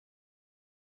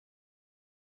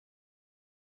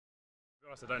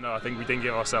I don't know. I think we didn't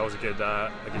give ourselves a good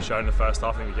show in the first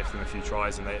half. I think we gave them a few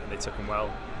tries and they took them well.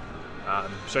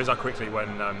 Shows how quickly when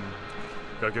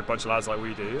you've got a good bunch of lads like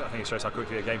we do. I think it shows how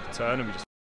quickly a game can turn, and we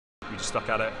just stuck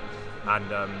at it, and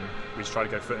we just tried to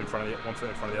go one foot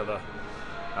in front of the other,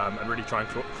 and really try and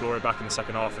claw it back in the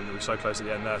second half. And we were so close at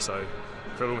the end there. So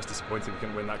I feel almost disappointed we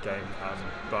couldn't win that game.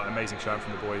 But amazing showing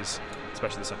from the boys,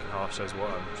 especially the second half, shows what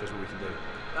we can do.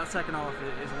 That second half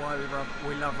is why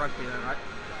we love rugby, though, right?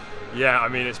 Yeah, I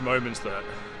mean, it's moments that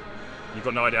you've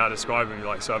got no idea how to describe them. You're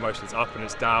like so emotional. It's up and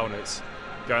it's down. It's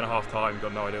going at half time. You've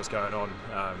got no idea what's going on.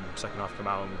 Second half come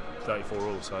out on 34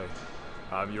 all. So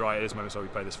you're right. It is moments where we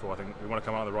play this for. I think we want to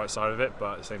come out on the right side of it,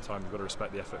 but at the same time, you've got to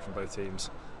respect the effort from both teams.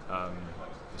 It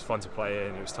was fun to play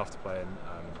in. It was tough to play in.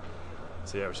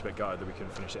 So yeah, we're just a bit gutted that we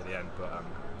couldn't finish it at the end, but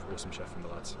awesome show from the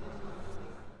lads.